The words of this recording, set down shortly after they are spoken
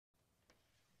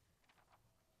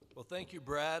Well, thank you,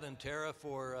 Brad and Tara,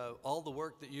 for all the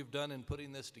work that you've done in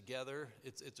putting this together.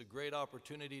 It's a great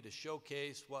opportunity to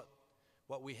showcase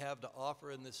what we have to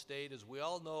offer in this state. As we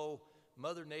all know,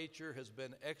 Mother Nature has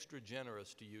been extra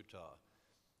generous to Utah.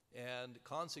 And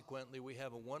consequently, we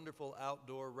have a wonderful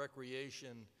outdoor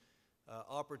recreation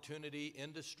opportunity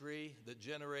industry that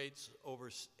generates over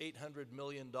 $800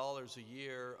 million a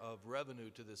year of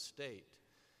revenue to this state.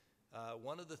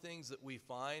 One of the things that we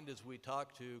find as we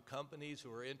talk to companies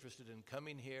who are interested in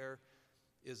coming here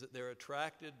is that they're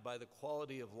attracted by the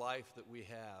quality of life that we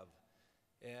have.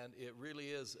 And it really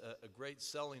is a great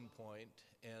selling point.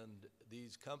 And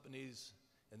these companies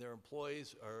and their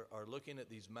employees are looking at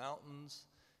these mountains.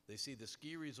 They see the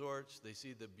ski resorts. They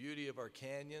see the beauty of our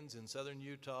canyons in southern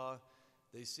Utah.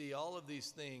 They see all of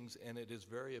these things, and it is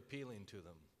very appealing to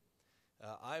them.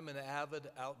 I'm an avid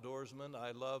outdoorsman.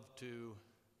 I love to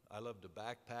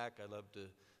backpack. I love to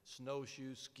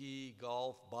snowshoe, ski,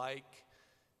 golf, bike.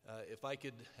 If I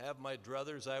could have my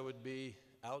druthers, I would be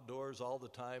outdoors all the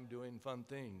time doing fun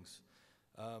things.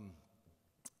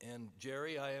 And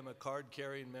Jerry, I am a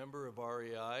card-carrying member of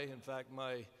REI. In fact,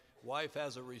 my wife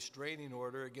has a restraining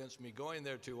order against me going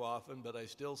there too often, but I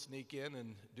still sneak in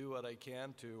and do what I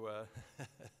can to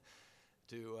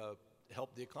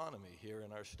help the economy here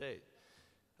in our state.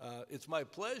 It's my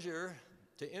pleasure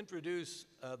to introduce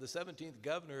the 17th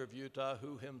governor of Utah,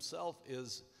 who himself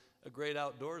is a great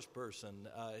outdoors person.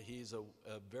 He's a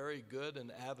very good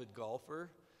and avid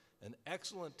golfer, an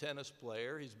excellent tennis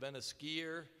player. He's been a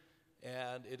skier,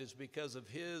 and it is because of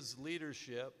his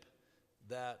leadership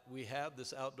that we have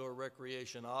this outdoor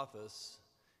recreation office,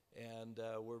 and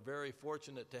we're very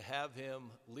fortunate to have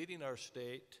him leading our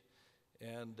state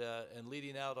and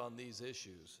leading out on these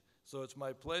issues. So it's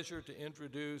my pleasure to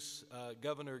introduce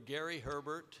Governor Gary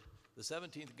Herbert, the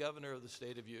 17th governor of the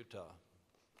state of Utah.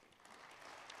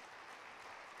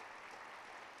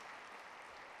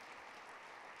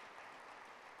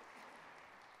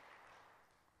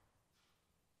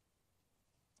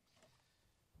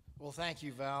 Well, thank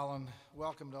you, Val, and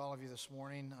welcome to all of you this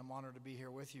morning. I'm honored to be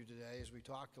here with you today as we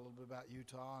talked a little bit about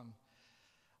Utah and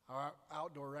our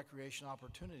outdoor recreation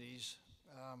opportunities.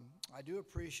 I do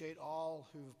appreciate all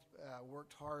who've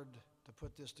worked hard to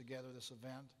put this together, this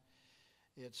event.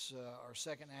 It's our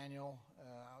second annual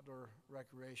Outdoor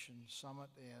Recreation Summit,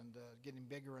 and getting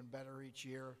bigger and better each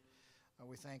year.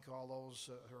 We thank all those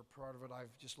who are part of it.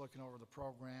 I've just looking over the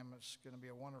program. It's going to be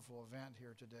a wonderful event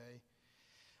here today.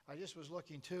 I just was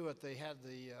looking too at, they had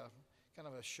the kind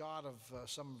of a shot of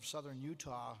some of southern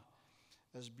Utah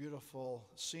as beautiful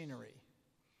scenery.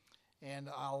 And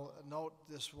I'll note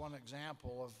this one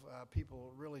example of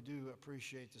people really do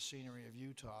appreciate the scenery of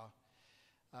Utah.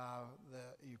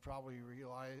 You probably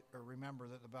realize or remember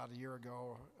that about a year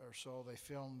ago or so they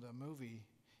filmed a movie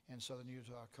in southern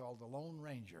Utah called The Lone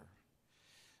Ranger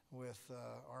with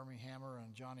Armie Hammer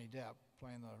and Johnny Depp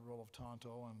playing the role of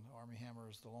Tonto, and Armie Hammer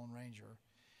is the Lone Ranger.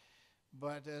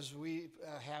 But as we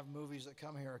have movies that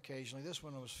come here occasionally, this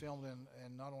one was filmed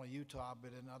in not only Utah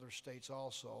but in other states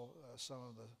also, some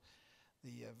of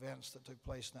the events that took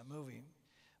place in that movie.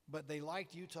 But they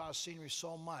liked Utah's scenery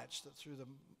so much that through the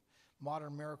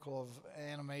modern miracle of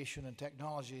animation and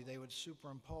technology, they would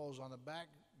superimpose on the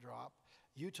backdrop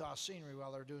Utah scenery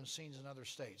while they're doing scenes in other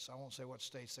states. I won't say what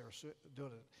states they were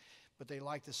doing it, but they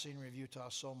liked the scenery of Utah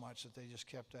so much that they just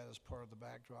kept that as part of the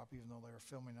backdrop, even though they were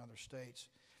filming in other states.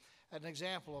 An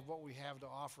example of what we have to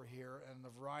offer here, and the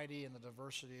variety and the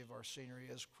diversity of our scenery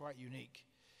is quite unique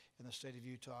in the state of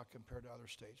Utah compared to other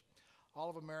states. All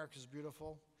of America is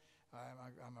beautiful.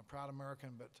 I'm a proud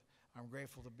American, but I'm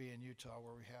grateful to be in Utah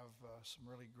where we have some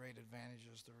really great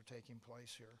advantages that are taking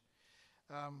place here.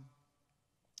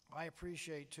 I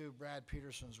appreciate too Brad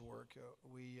Peterson's work.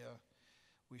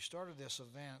 We started this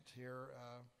event here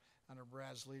under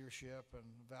Brad's leadership, and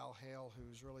Val Hale,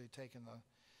 who's really taken the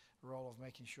role of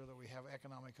making sure that we have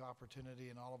economic opportunity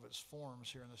in all of its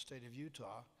forms here in the state of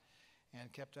Utah,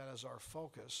 and kept that as our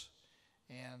focus.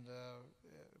 And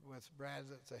with Brad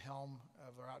at the helm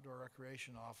of our outdoor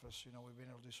recreation office, you know, we've been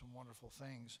able to do some wonderful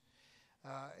things.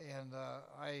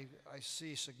 I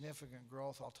see significant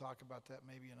growth. I'll talk about that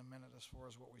maybe in a minute as far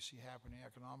as what we see happening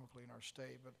economically in our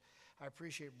state. But I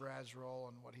appreciate Brad's role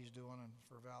and what he's doing, and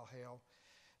for Val Hale.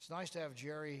 It's nice to have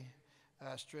Jerry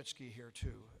Stritsky here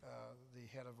too, the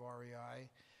head of REI.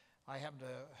 I happen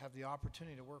to have the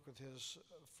opportunity to work with his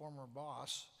former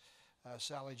boss,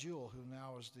 Sally Jewell, who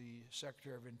now is the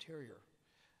Secretary of Interior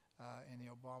in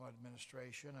the Obama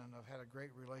administration, and I've had a great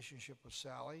relationship with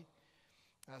Sally.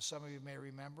 Some of you may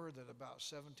remember that about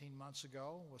 17 months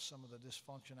ago, with some of the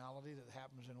dysfunctionality that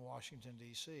happens in Washington,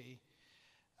 D.C.,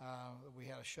 we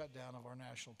had a shutdown of our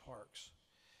national parks.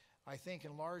 I think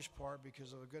in large part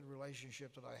because of a good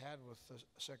relationship that I had with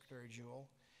Secretary Jewell,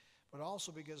 but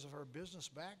also because of her business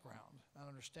background and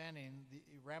understanding the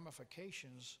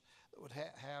ramifications that would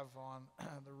have on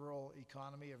the rural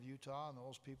economy of Utah and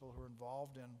those people who are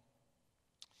involved in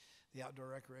the outdoor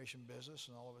recreation business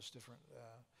and all of its different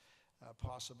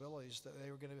possibilities, that they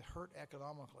were going to hurt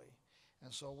economically.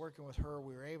 And so working with her,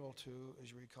 we were able to,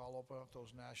 as you recall, open up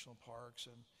those national parks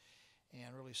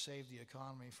and really save the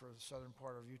economy for the southern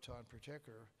part of Utah in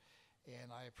particular.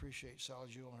 And I appreciate Sally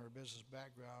Jewell and her business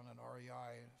background and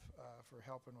REI for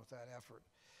helping with that effort.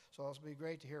 So it'll be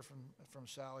great to hear from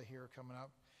Sally here coming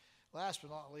up. Last but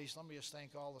not least, let me just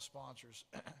thank all the sponsors.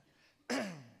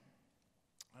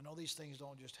 I know these things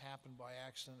don't just happen by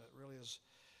accident. It really is,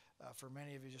 for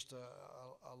many of you, just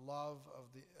a love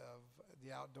of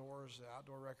the outdoors, the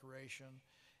outdoor recreation,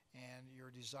 and your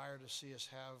desire to see us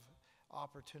have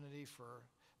opportunity for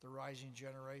the rising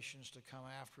generations to come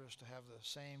after us, to have the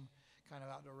same kind of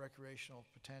outdoor recreational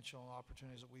potential and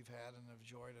opportunities that we've had and have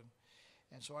enjoyed.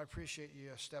 And so I appreciate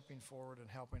you stepping forward and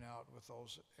helping out with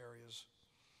those areas.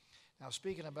 Now,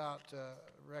 speaking about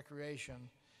recreation,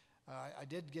 I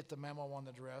did get the memo on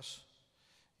the dress,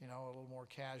 a little more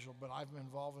casual, but I've been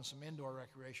involved in some indoor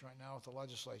recreation right now with the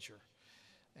legislature.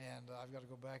 And I've got to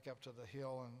go back up to the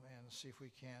Hill and see if we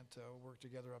can't work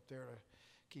together up there to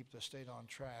keep the state on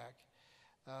track.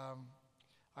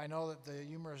 I know that the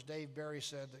humorist Dave Barry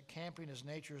said that camping is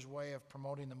nature's way of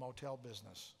promoting the motel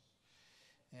business.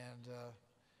 And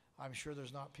I'm sure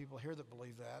there's not people here that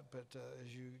believe that, but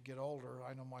as you get older,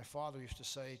 I know my father used to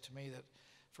say to me that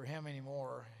for him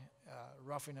anymore,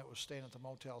 roughing it was staying at the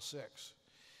Motel 6.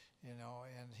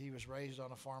 And he was raised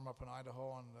on a farm up in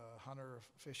Idaho, and hunter,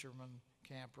 fisherman,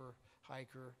 camper,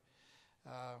 hiker.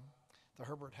 The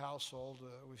Herbert household,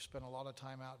 we've spent a lot of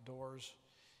time outdoors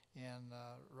and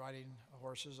riding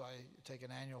horses. I take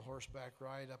an annual horseback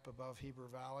ride up above Heber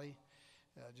Valley,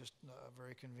 just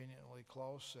very conveniently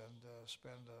close, and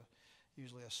spend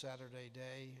usually a Saturday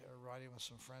day riding with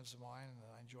some friends of mine, and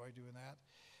I enjoy doing that.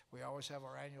 We always have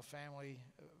our annual family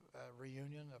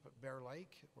reunion up at Bear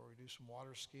Lake, where we do some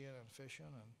water skiing and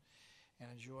fishing and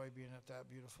enjoy being at that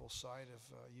beautiful side of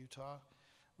Utah.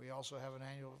 We also have an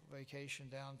annual vacation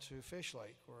down to Fish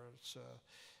Lake, where it's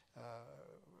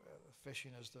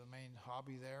fishing is the main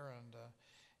hobby there,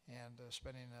 and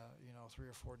spending 3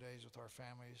 or 4 days with our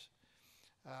families.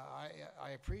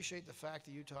 I appreciate the fact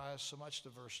that Utah has so much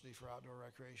diversity for outdoor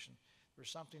recreation. There's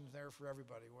something there for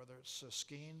everybody, whether it's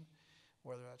skiing,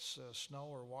 whether that's snow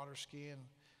or water skiing,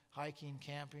 hiking,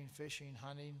 camping, fishing,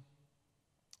 hunting,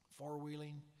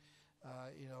 four-wheeling.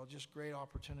 Just great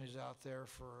opportunities out there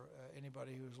for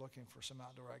anybody who's looking for some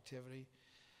outdoor activity.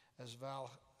 As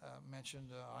Val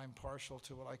mentioned, I'm partial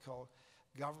to what I call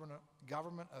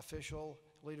government official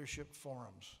leadership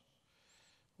forums,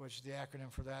 which the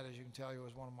acronym for that, as you can tell,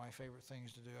 was one of my favorite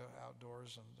things to do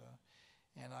outdoors.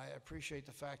 And I appreciate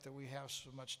the fact that we have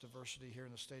so much diversity here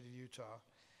in the state of Utah.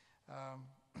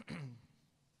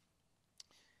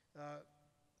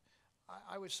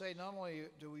 I would say not only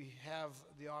do we have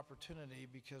the opportunity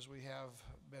because we have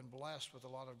been blessed with a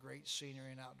lot of great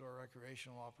scenery and outdoor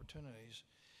recreational opportunities,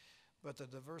 but the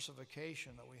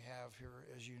diversification that we have here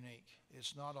is unique.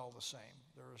 It's not all the same.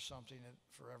 There is something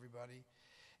for everybody.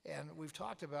 And we've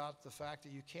talked about the fact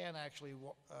that you can actually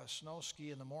snow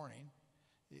ski in the morning.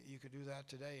 You could do that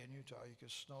today in Utah. You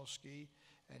could snow ski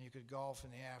and you could golf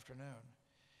in the afternoon.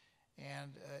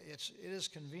 And it is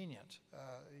convenient.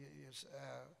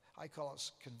 I call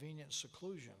it convenient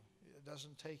seclusion. It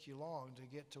doesn't take you long to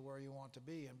get to where you want to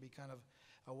be and be kind of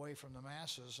away from the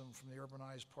masses and from the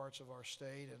urbanized parts of our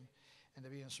state and to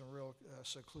be in some real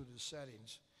secluded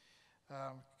settings.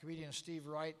 Comedian Steve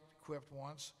Wright quipped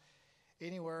once,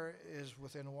 "Anywhere is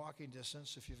within walking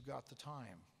distance if you've got the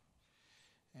time."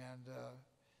 And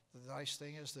the nice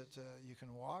thing is that you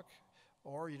can walk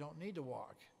or you don't need to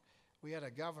walk. We had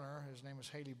a governor, his name was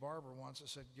Haley Barber, once that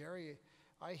said, "Gary,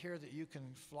 I hear that you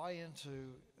can fly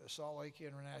into Salt Lake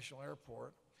International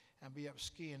Airport and be up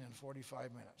skiing in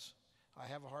 45 minutes. I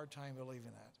have a hard time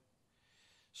believing that."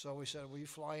 So we said, "Will you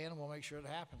fly in and we'll make sure it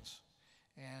happens?"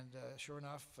 And sure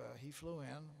enough, he flew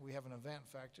in. We have an event, in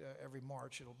fact, every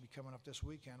March. It'll be coming up this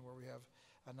weekend where we have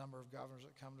a number of governors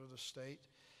that come to the state.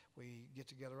 We get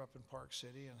together up in Park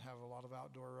City and have a lot of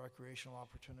outdoor recreational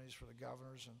opportunities for the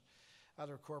governors and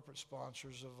other corporate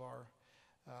sponsors of our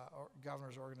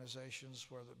governors' organizations,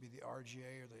 whether it be the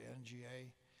RGA or the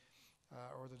NGA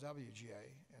or the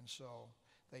WGA. And so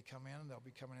they come in, and they'll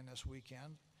be coming in this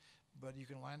weekend. But you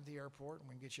can land at the airport, and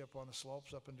we can get you up on the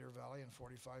slopes up in Deer Valley in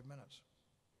 45 minutes.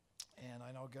 And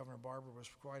I know Governor Barber was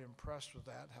quite impressed with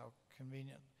that, how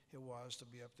convenient it was to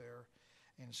be up there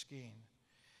and skiing.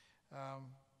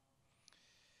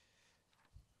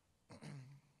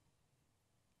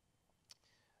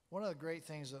 One of the great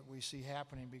things that we see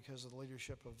happening because of the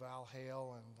leadership of Val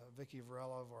Hale and Vicki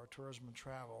Varela of our tourism and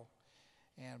travel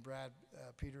and Brad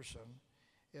Peterson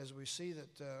is we see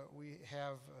that we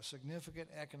have a significant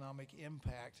economic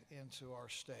impact into our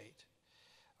state.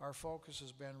 Our focus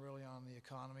has been really on the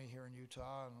economy here in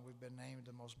Utah, and we've been named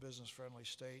the most business-friendly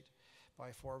state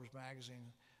by Forbes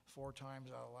magazine 4 times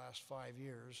out of the last 5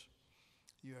 years.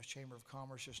 The U.S. Chamber of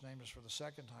Commerce just named us for the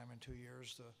 2nd time in 2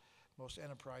 years the most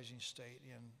enterprising state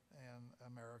in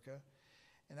America.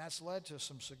 And that's led to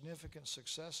some significant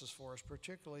successes for us,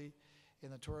 particularly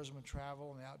in the tourism and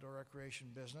travel and the outdoor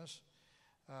recreation business.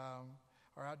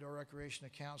 Our outdoor recreation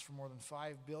accounts for more than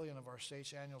 $5 billion of our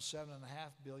state's annual $7.5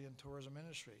 billion tourism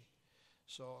industry.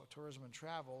 So tourism and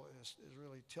travel is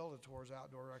really tilted towards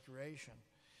outdoor recreation.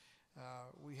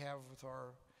 We have with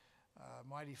our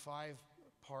Mighty 5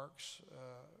 Parks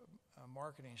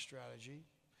marketing strategy,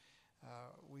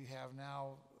 we have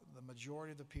now the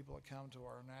majority of the people that come to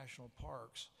our national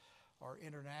parks are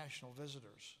international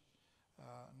visitors,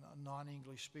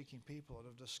 non-English speaking people that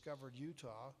have discovered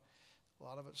Utah. A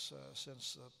lot of it's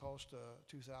since the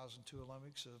post-2002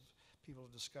 Olympics of people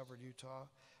have discovered Utah,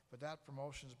 but that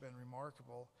promotion has been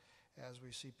remarkable as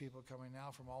we see people coming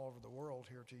now from all over the world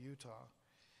here to Utah.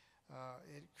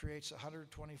 It creates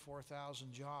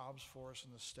 124,000 jobs for us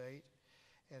in the state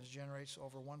and generates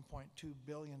over $1.2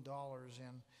 billion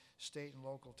in state and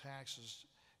local taxes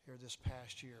here this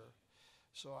past year.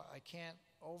 So I can't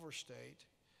overstate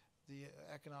the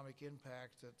economic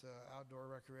impact that outdoor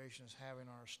recreation is having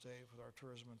on our state with our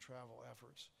tourism and travel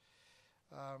efforts.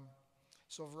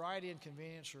 So variety and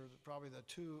convenience are probably the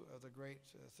 2 of the great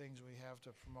things we have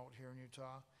to promote here in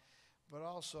Utah. But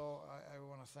also, I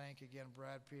want to thank again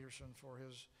Brad Peterson for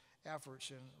his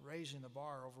efforts in raising the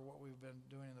bar over what we've been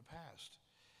doing in the past.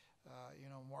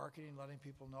 Marketing, letting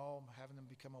people know, having them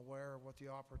become aware of what the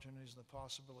opportunities and the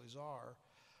possibilities are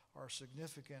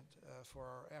significant for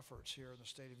our efforts here in the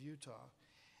state of Utah.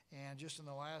 And just in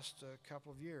the last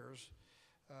couple of years,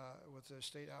 with the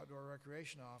State Outdoor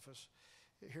Recreation Office,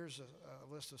 here's a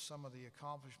list of some of the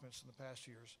accomplishments in the past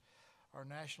years. Our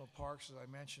national parks, as I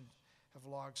mentioned, have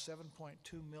logged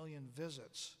 7.2 million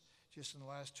visits just in the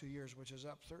last 2 years, which is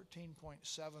up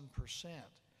 13.7%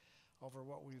 over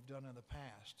what we've done in the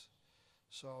past.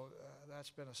 So that's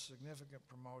been a significant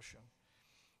promotion.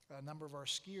 A number of our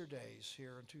skier days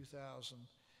here in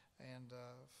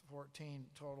 2014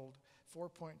 totaled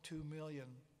 4.2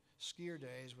 million skier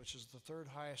days, which is the 3rd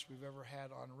highest we've ever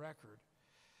had on record.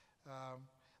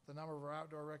 The number of our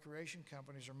outdoor recreation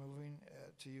companies are moving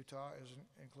to Utah,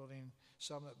 including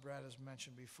some that Brad has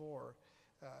mentioned before.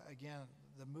 Again,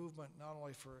 the movement not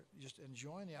only for just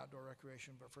enjoying the outdoor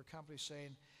recreation, but for companies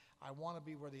saying, I want to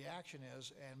be where the action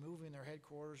is, and moving their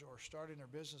headquarters or starting their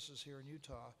businesses here in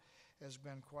Utah has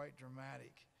been quite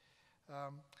dramatic.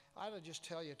 I would just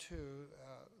tell you too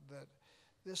that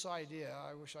this idea,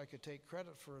 I wish I could take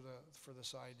credit for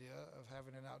this idea of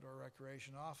having an outdoor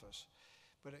recreation office,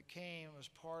 but it came as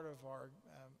part of our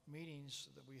meetings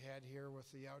that we had here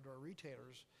with the Outdoor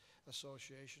Retailers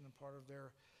Association and part of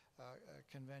their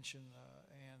convention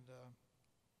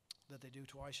that they do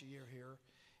twice a year here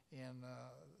in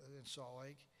Salt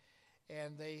Lake.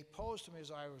 And they posed to me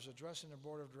as I was addressing their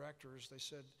board of directors, they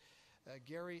said,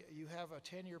 Gary, you have a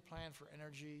 10-year plan for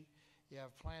energy, you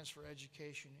have plans for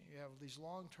education, you have these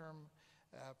long-term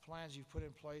plans you've put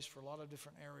in place for a lot of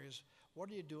different areas.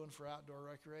 What are you doing for outdoor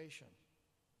recreation?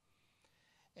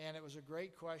 And it was a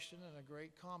great question and a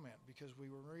great comment because we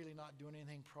were really not doing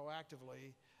anything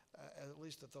proactively, at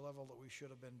least at the level that we should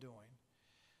have been doing.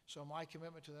 So my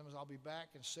commitment to them is I'll be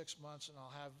back in 6 months and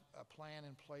I'll have a plan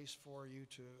in place for you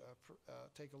to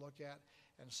take a look at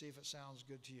and see if it sounds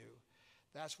good to you.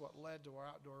 That's what led to our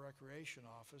outdoor recreation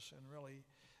office, and really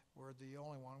we're the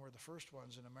only one, we're the first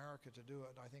ones in America to do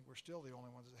it, and I think we're still the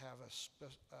only ones that have a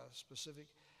specific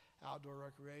outdoor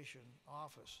recreation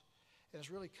office. And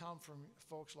it's really come from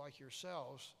folks like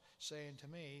yourselves saying to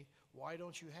me, why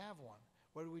don't you have one?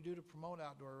 What do we do to promote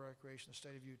outdoor recreation in the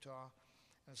state of Utah?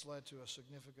 And it's led to a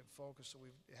significant focus that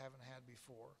we haven't had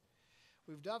before.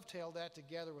 We've dovetailed that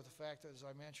together with the fact that, as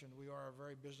I mentioned, we are a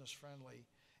very business-friendly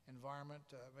environment,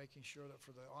 making sure that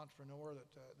for the entrepreneur that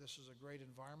this is a great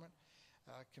environment.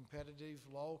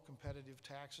 Low competitive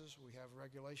taxes. We have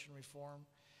regulation reform.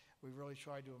 We really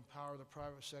tried to empower the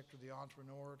private sector, the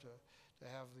entrepreneur, to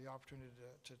have the opportunity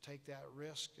to take that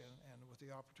risk and with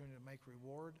the opportunity to make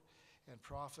reward and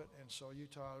profit. And so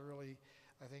Utah really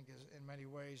I think is in many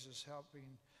ways is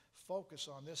helping focus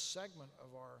on this segment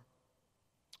of our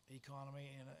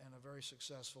economy in a very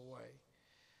successful way.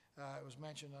 It was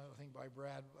mentioned, I think, by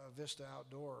Brad, Vista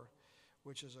Outdoor,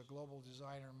 which is a global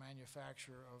designer and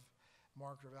manufacturer of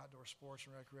market of outdoor sports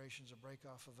and recreations, a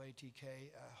breakoff of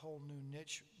ATK, a whole new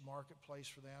niche marketplace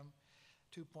for them,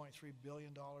 $2.3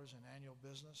 billion in annual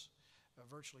business,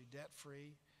 virtually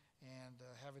debt-free, and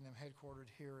having them headquartered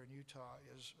here in Utah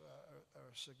is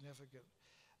a significant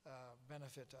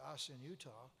benefit to us in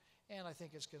Utah, and I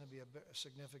think it's going to be a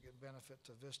significant benefit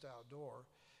to Vista Outdoor,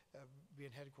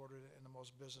 being headquartered in the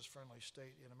most business-friendly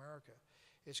state in America.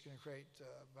 It's going to create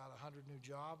about 100 new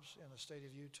jobs in the state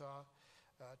of Utah,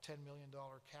 $10 million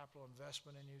capital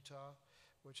investment in Utah,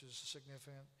 which is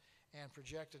significant, and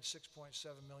projected $6.7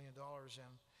 million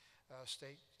in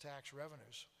state tax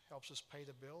revenues. Helps us pay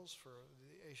the bills for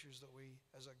the issues that we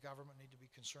as a government need to be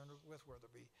concerned with, whether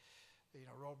it be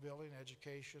road building,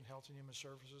 education, health and human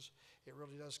services. It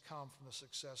really does come from the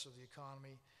success of the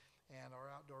economy, and our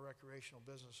outdoor recreational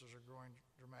businesses are growing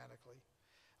dramatically.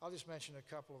 I'll just mention a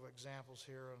couple of examples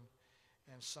here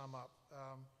and sum up.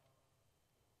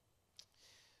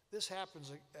 This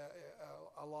happens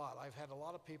a lot. I've had a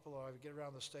lot of people I get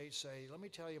around the state say, let me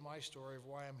tell you my story of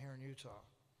why I'm here in Utah.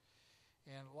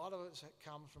 And a lot of it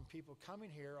comes from people coming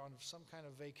here on some kind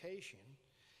of vacation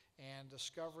and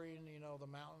discovering, the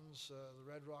mountains, the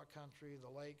red rock country, the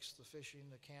lakes, the fishing,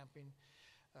 the camping,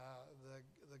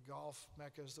 the golf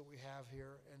meccas that we have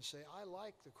here, and say, I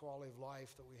like the quality of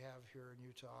life that we have here in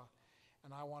Utah,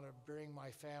 and I want to bring my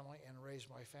family and raise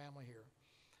my family here.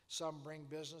 Some bring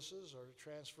businesses or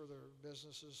transfer their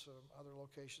businesses from other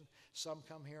locations. Some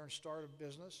come here and start a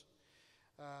business.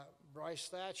 Bryce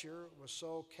Thatcher was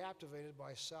so captivated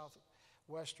by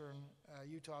southwestern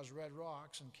Utah's red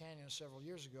rocks and canyons several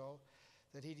years ago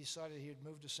that he decided he would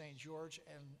move to St. George,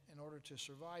 and in order to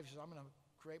survive, he said, I'm going to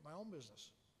create my own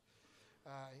business.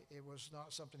 It was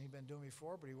not something he'd been doing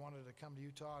before, but he wanted to come to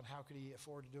Utah, and how could he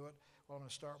afford to do it? Well, I'm going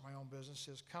to start my own business.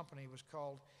 His company was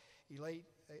called Elite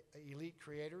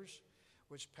Creators,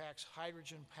 which packs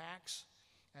hydrogen packs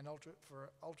and for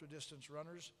ultra-distance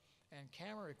runners and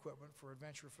camera equipment for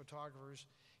adventure photographers.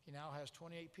 He now has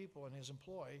 28 people in his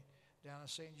employ down in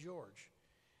St. George.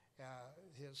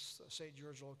 His St.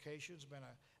 George location has been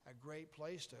a great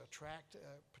place to attract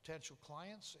potential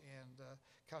clients and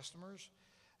customers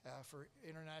for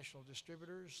international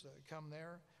distributors that come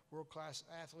there, world-class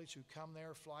athletes who come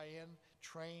there, fly in,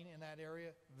 train in that area,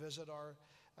 visit our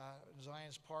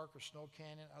Zion's Park or Snow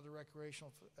Canyon, other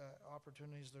recreational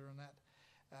opportunities that are in that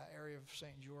area of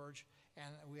St. George.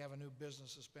 And we have a new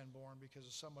business that's been born because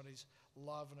of somebody's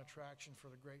love and attraction for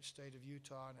the great state of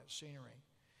Utah and its scenery.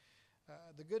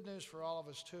 The good news for all of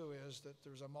us, too, is that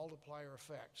there's a multiplier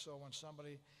effect. So when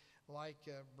somebody like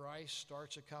Bryce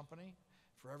starts a company,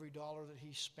 for every dollar that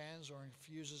he spends or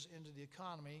infuses into the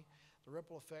economy, the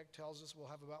ripple effect tells us we'll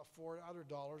have about $4 other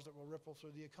dollars that will ripple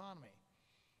through the economy.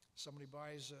 Somebody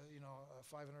buys,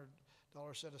 a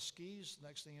 $500 set of skis.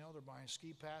 Next thing you know, they're buying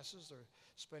ski passes. They're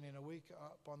spending a week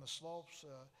up on the slopes,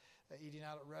 eating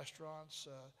out at restaurants,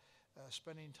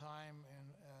 spending time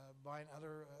and buying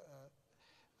other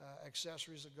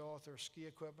accessories that go with their ski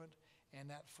equipment. And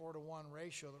that 4-to-1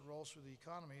 ratio that rolls through the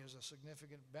economy is a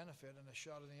significant benefit and a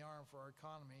shot in the arm for our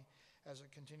economy as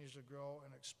it continues to grow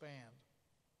and expand.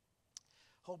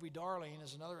 Hopi Darling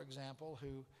is another example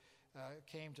who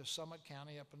came to Summit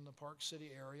County up in the Park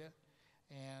City area,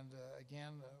 and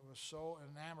again was so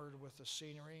enamored with the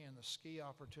scenery and the ski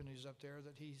opportunities up there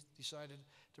that he decided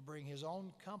to bring his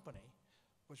own company,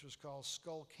 which was called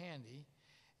Skull Candy,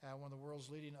 one of the world's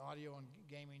leading audio and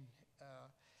gaming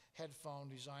headphone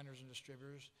designers and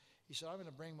distributors. He said, I'm going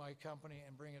to bring my company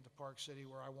and bring it to Park City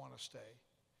where I want to stay.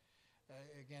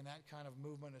 Again, that kind of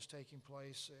movement is taking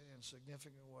place in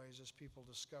significant ways as people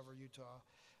discover Utah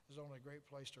is not only a great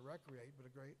place to recreate, but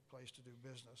a great place to do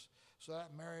business. So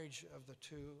that marriage of the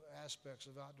two aspects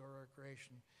of outdoor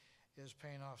recreation is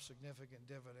paying off significant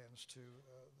dividends to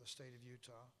the state of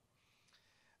Utah.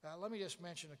 Let me just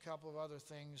mention a couple of other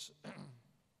things.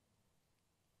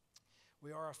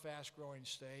 We are a fast-growing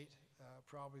state,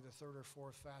 probably the third or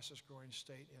fourth fastest-growing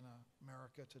state in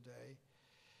America today.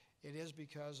 It is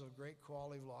because of great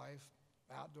quality of life,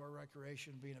 outdoor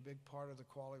recreation being a big part of the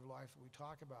quality of life that we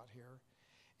talk about here,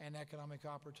 and economic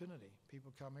opportunity.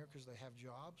 People come here because they have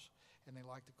jobs and they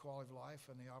like the quality of life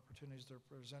and the opportunities that are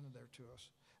presented there to us,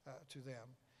 to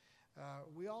them.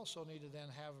 We also need to then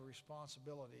have a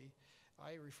responsibility.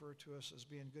 I refer to us as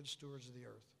being good stewards of the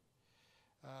earth.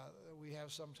 We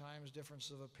have sometimes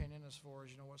differences of opinion as far as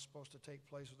what's supposed to take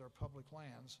place with our public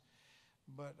lands,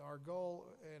 But our goal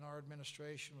in our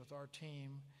administration with our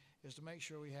team is to make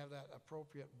sure we have that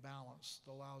appropriate balance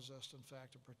that allows us, in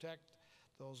fact, to protect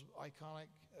those iconic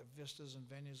vistas and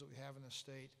venues that we have in the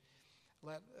state,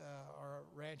 let our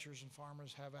ranchers and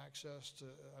farmers have access to,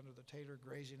 under the Taylor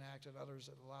Grazing Act and others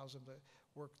that allows them to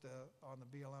work on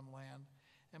the BLM land,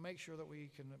 and make sure that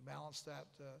we can balance that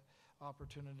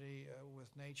opportunity with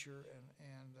nature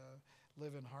and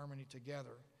live in harmony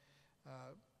together.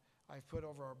 I've put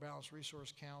over our Balanced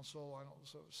Resource Council. I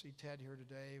don't see Ted here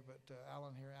today, but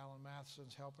Alan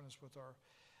Matheson's helping us with our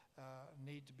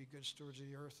need to be good stewards of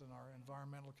the earth and our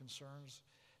environmental concerns.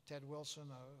 Ted Wilson,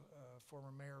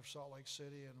 former mayor of Salt Lake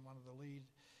City and one of the lead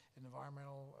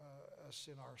environmentalists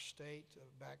in our state,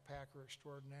 a backpacker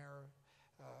extraordinaire.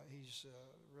 He's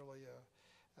really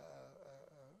a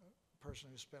person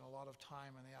who spent a lot of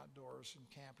time in the outdoors and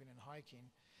camping and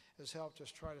hiking, has helped us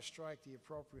try to strike the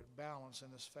appropriate balance in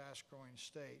this fast-growing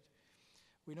state.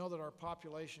 We know that our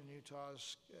population in Utah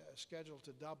is scheduled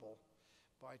to double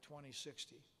by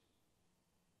 2060.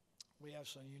 We have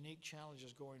some unique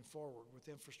challenges going forward with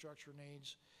infrastructure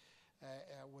needs,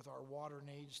 with our water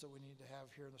needs that we need to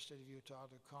have here in the state of Utah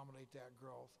to accommodate that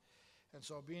growth. And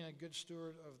so being a good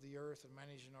steward of the earth and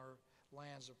managing our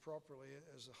lands appropriately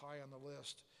is high on the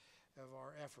list of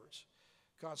our efforts.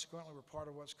 Consequently, we're part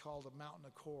of what's called the Mountain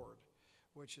Accord,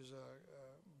 which has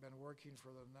been working for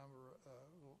the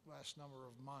last number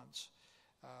of months,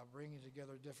 bringing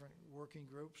together different working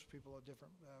groups, people at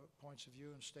different points of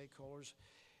view and stakeholders,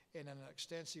 in an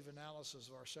extensive analysis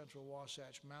of our central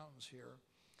Wasatch Mountains here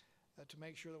to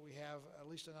make sure that we have at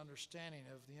least an understanding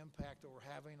of the impact that we're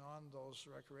having on those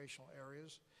recreational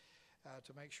areas,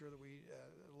 to make sure that we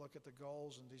look at the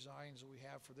goals and designs that we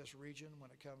have for this region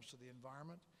when it comes to the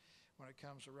environment, when it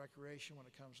comes to recreation, when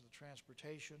it comes to the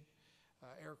transportation,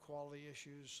 air quality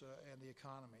issues, and the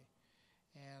economy.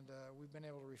 And we've been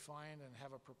able to refine and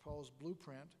have a proposed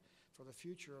blueprint for the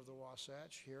future of the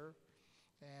Wasatch here.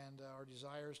 And our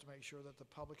desire is to make sure that the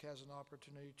public has an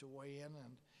opportunity to weigh in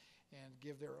and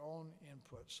give their own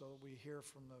input so that we hear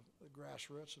from the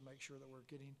grassroots and make sure that we're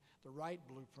getting the right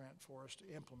blueprint for us to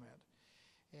implement.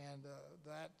 And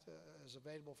that is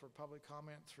available for public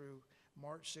comment through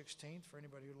March 16th for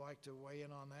anybody who'd like to weigh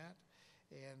in on that.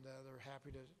 And they're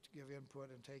happy to give input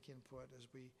and take input as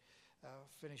we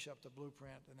finish up the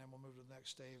blueprint, and then we'll move to the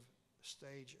next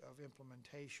stage of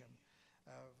implementation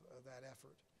of that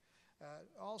effort.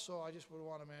 Also, I just would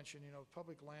want to mention,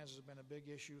 public lands has been a big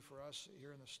issue for us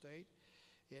here in the state.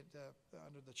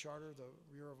 Under the charter, the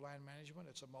Bureau of Land Management,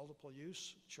 it's a multiple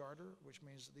use charter, which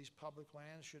means that these public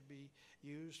lands should be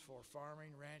used for farming,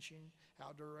 ranching,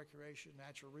 outdoor recreation,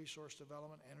 natural resource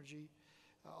development, energy,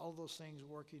 all those things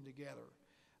working together.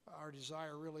 Our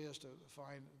desire really is to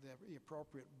find the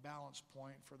appropriate balance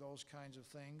point for those kinds of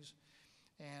things.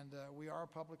 And we are a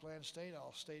public land state.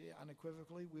 I'll state it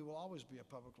unequivocally, we will always be a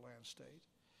public land state.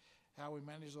 How we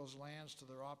manage those lands to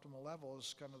their optimal level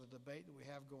is kind of the debate that we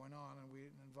have going on, and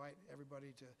we invite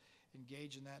everybody to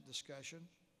engage in that discussion.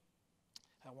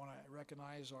 I want to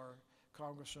recognize our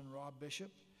Congressman Rob Bishop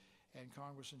and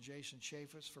Congressman Jason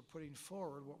Chaffetz for putting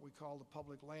forward what we call the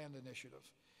Public Land Initiative,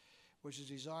 which is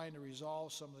designed to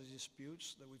resolve some of the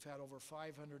disputes that we've had over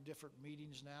 500 different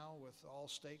meetings now with all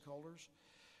stakeholders,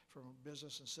 from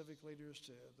business and civic leaders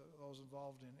to those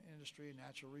involved in industry and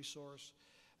natural resource,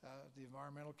 the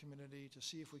environmental community, to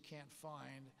see if we can't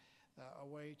find a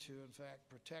way to, in fact,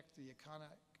 protect the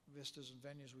iconic vistas and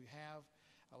venues we have,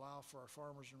 allow for our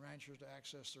farmers and ranchers to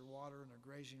access their water and their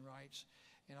grazing rights,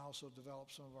 and also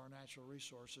develop some of our natural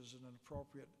resources in an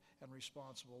appropriate and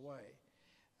responsible way.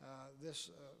 This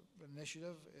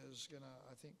initiative is going to,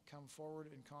 I think, come forward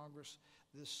in Congress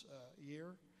this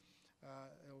year.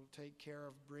 It'll take care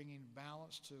of bringing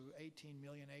balance to 18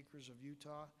 million acres of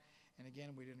Utah. And again,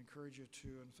 we'd encourage you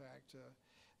to, in fact,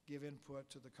 give input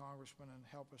to the congressman and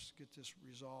help us get this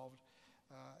resolved.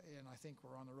 And I think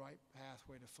we're on the right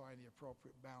pathway to find the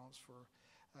appropriate balance for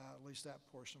at least that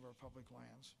portion of our public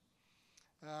lands.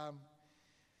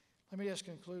 Let me just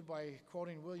conclude by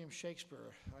quoting William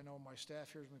Shakespeare. I know my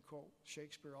staff hears me quote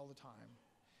Shakespeare all the time.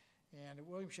 And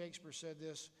William Shakespeare said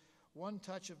this: "One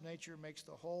touch of nature makes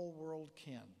the whole world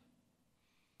kin."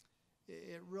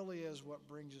 It really is what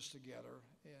brings us together,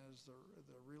 is the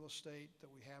real estate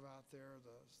that we have out there,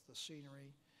 the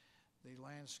scenery, the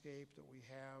landscape that we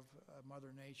have,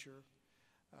 Mother Nature.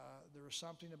 There is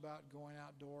something about going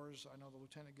outdoors. I know the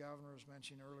Lieutenant Governor was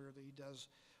mentioning earlier that he does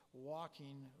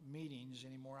walking meetings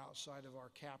anymore outside of our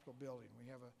Capitol building.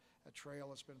 We have a trail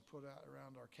that's been put out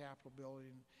around our Capitol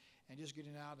building, and just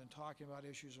getting out and talking about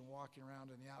issues and walking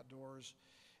around in the outdoors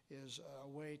is a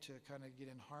way to kind of get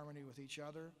in harmony with each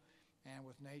other and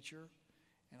with nature.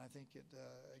 And I think it,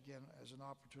 again, is an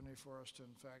opportunity for us to,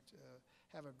 in fact,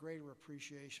 have a greater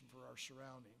appreciation for our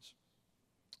surroundings.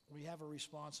 We have a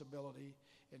responsibility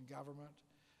in government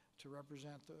to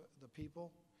represent the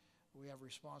people. We have a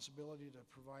responsibility to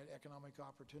provide economic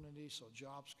opportunities so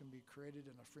jobs can be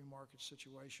created in a free market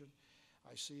situation.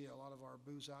 I see a lot of our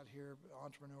booths out here,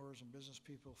 entrepreneurs and business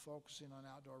people focusing on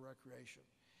outdoor recreation.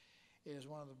 It is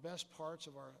one of the best parts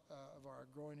of our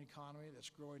growing economy that's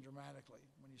growing dramatically.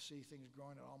 When you see things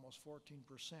growing at almost 14%,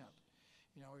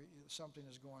 you know, something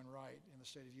is going right in the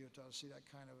state of Utah to see that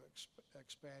kind of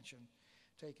expansion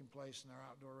taking place in our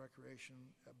outdoor recreation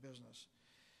business.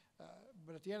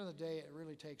 But at the end of the day, it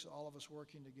really takes all of us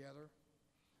working together.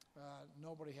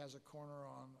 Nobody has a corner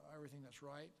on everything that's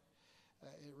right.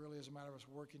 It really is a matter of us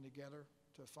working together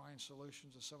to find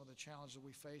solutions to some of the challenges that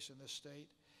we face in this state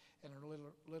and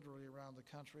literally around the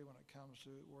country when it comes to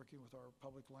working with our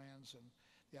public lands and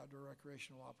the outdoor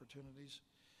recreational opportunities.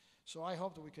 So I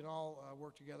hope that we can all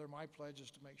work together. My pledge is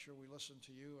to make sure we listen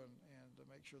to you and to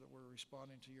make sure that we're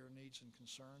responding to your needs and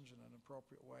concerns in an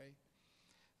appropriate way.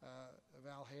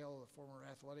 Val Hale, the former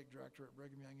athletic director at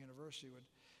Brigham Young University,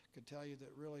 could tell you that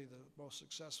really the most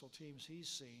successful teams he's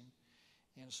seen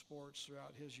in sports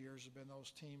throughout his years have been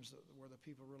those teams where the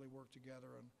people really work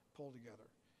together and pull together.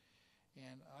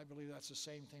 And I believe that's the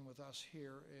same thing with us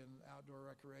here in outdoor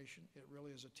recreation. It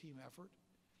really is a team effort.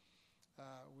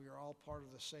 We are all part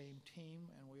of the same team,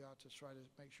 and we ought to try to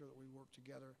make sure that we work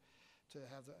together to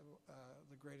have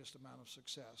the greatest amount of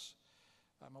success.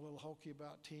 I'm a little hokey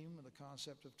about team and the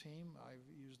concept of team. I've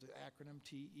used the acronym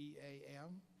TEAM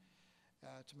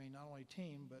to mean not only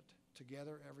team, but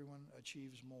together everyone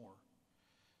achieves more.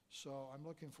 So I'm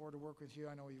looking forward to work with you.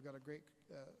 I know you've got a great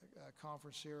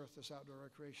conference here at this Outdoor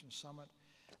Recreation Summit.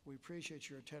 We appreciate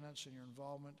your attendance and your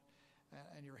involvement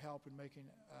and your help in making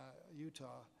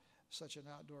Utah such an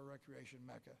outdoor recreation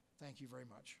mecca. Thank you very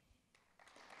much.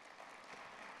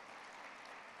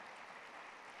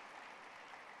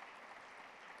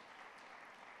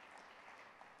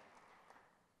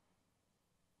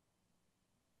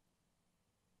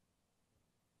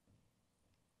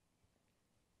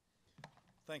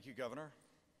 Thank you, Governor.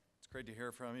 It's great to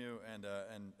hear from you,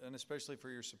 and especially for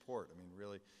your support. I mean,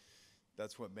 really,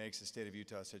 that's what makes the state of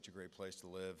Utah such a great place to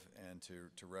live and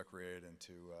to recreate and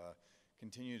to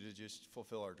continue to just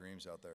fulfill our dreams out there.